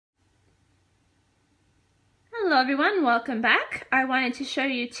Hello everyone, welcome back. I wanted to show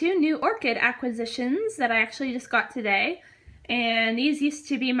you two new orchid acquisitions that I actually just got today. And these used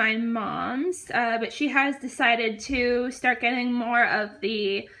to be my mom's, but she has decided to start getting more of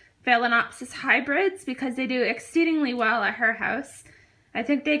the Phalaenopsis hybrids because they do exceedingly well at her house. I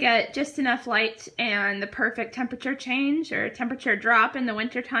think they get just enough light and the perfect temperature change or temperature drop in the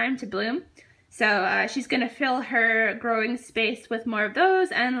winter time to bloom. So she's going to fill her growing space with more of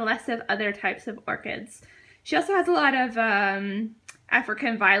those and less of other types of orchids. She also has a lot of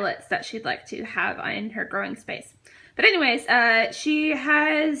African violets that she'd like to have in her growing space. But anyways, she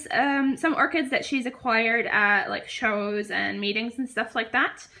has some orchids that she's acquired at like shows and meetings and stuff like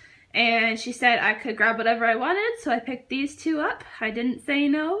that. And she said I could grab whatever I wanted, so I picked these two up. I didn't say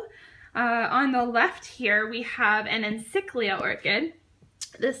no. On the left here we have an Encyclia orchid.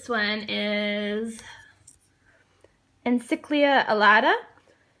 This one is Encyclia alata.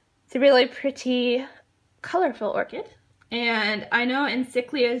 It's a really pretty colorful orchid, and I know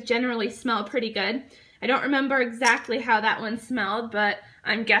Encyclias generally smell pretty good. I don't remember exactly how that one smelled, but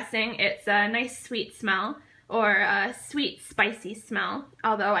I'm guessing it's a nice sweet smell or a sweet spicy smell,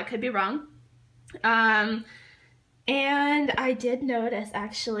 although I could be wrong. And I did notice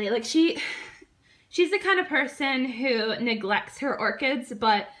actually, like she's the kind of person who neglects her orchids,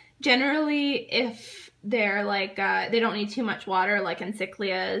 but generally if they're like they don't need too much water like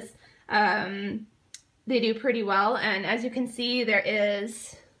Encyclias, they do pretty well. And as you can see, there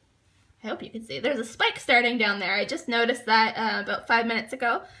is, I hope you can see, there's a spike starting down there. I just noticed that about 5 minutes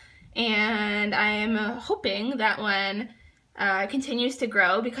ago, and I am hoping that one continues to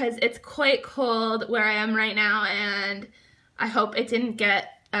grow because it's quite cold where I am right now, and I hope it didn't get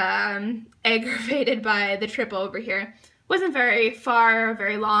aggravated by the trip over here. Wasn't very far or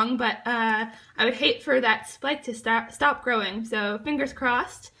very long, but I would hate for that spike to stop growing, so fingers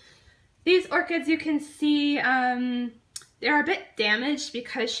crossed. These orchids, you can see they're a bit damaged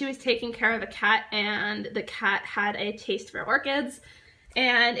because she was taking care of a cat, and the cat had a taste for orchids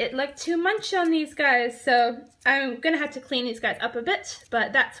and it liked to munch on these guys, so I'm gonna have to clean these guys up a bit,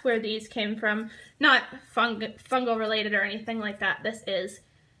 but that's where these came from. Not fungal related or anything like that. This is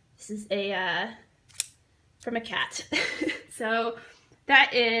a from a cat. So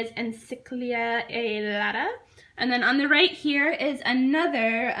that is Encyclia alata. And then on the right here is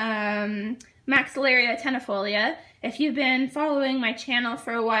another Maxillaria tenuifolia. If you've been following my channel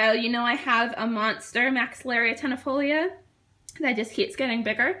for a while, you know I have a monster Maxillaria tenuifolia that just keeps getting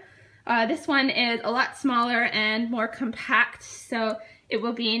bigger. This one is a lot smaller and more compact, so it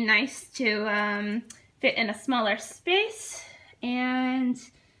will be nice to fit in a smaller space. And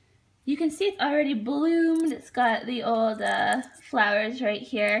you can see it's already bloomed. It's got the old flowers right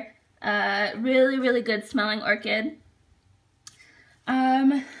here. Really good smelling orchid.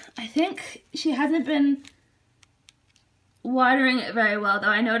 I think she hasn't been watering it very well though.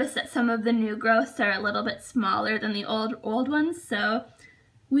 I noticed that some of the new growths are a little bit smaller than the old ones, so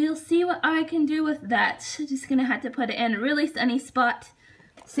we'll see what I can do with that. Just gonna have to put it in a really sunny spot.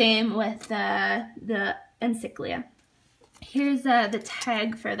 Same with the Encyclia. Here's the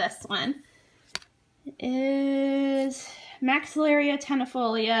tag for this one. It is Maxillaria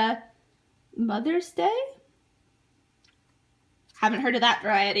tenuifolia Mother's Day? Haven't heard of that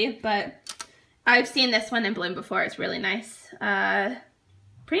variety, but I've seen this one in bloom before. It's really nice.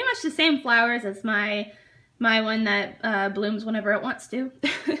 Pretty much the same flowers as my one that blooms whenever it wants to.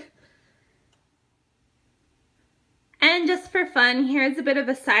 And just for fun, here's a bit of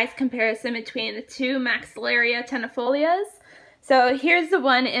a size comparison between the two Maxillaria tenufolias. So here's the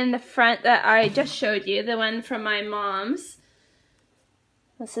one in the front that I just showed you, the one from my mom's.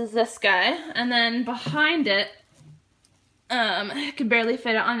 This is this guy. And then behind it, I can barely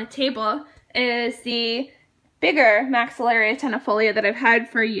fit it on the table, is the bigger Maxillaria tenuifolia that I've had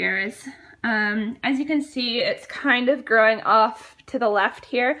for years. As you can see, it's kind of growing off to the left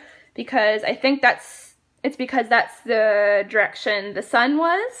here because I think it's because that's the direction the sun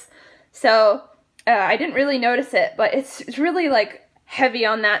was. So I didn't really notice it, but it's really like heavy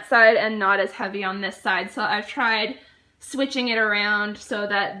on that side and not as heavy on this side. So I've tried switching it around so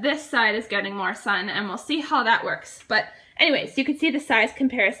that this side is getting more sun, and we'll see how that works. But anyways, you can see the size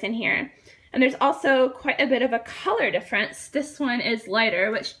comparison here. And there's also quite a bit of a color difference. This one is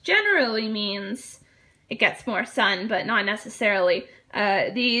lighter, which generally means it gets more sun, but not necessarily.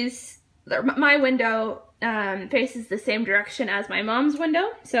 My window faces the same direction as my mom's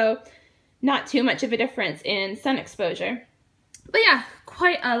window, so not too much of a difference in sun exposure. But yeah,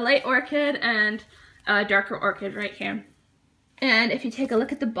 quite a light orchid and a darker orchid right here. And if you take a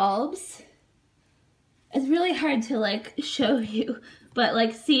look at the bulbs, it's really hard to like show you, but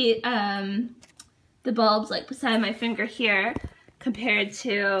like see the bulbs like beside my finger here compared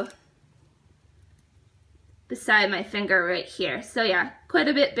to beside my finger right here. So yeah, quite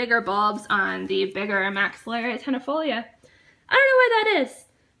a bit bigger bulbs on the bigger Maxillaria tenuifolia. I don't know why that is.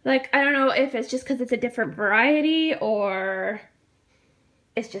 Like, I don't know if it's just because it's a different variety or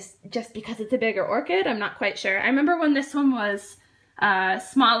it's just because it's a bigger orchid. I'm not quite sure. I remember when this one was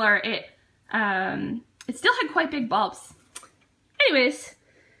smaller, it still had quite big bulbs. Anyways,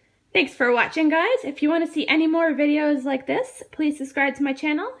 thanks for watching, guys. If you want to see any more videos like this, please subscribe to my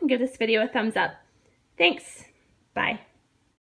channel and give this video a thumbs up. Thanks. Bye.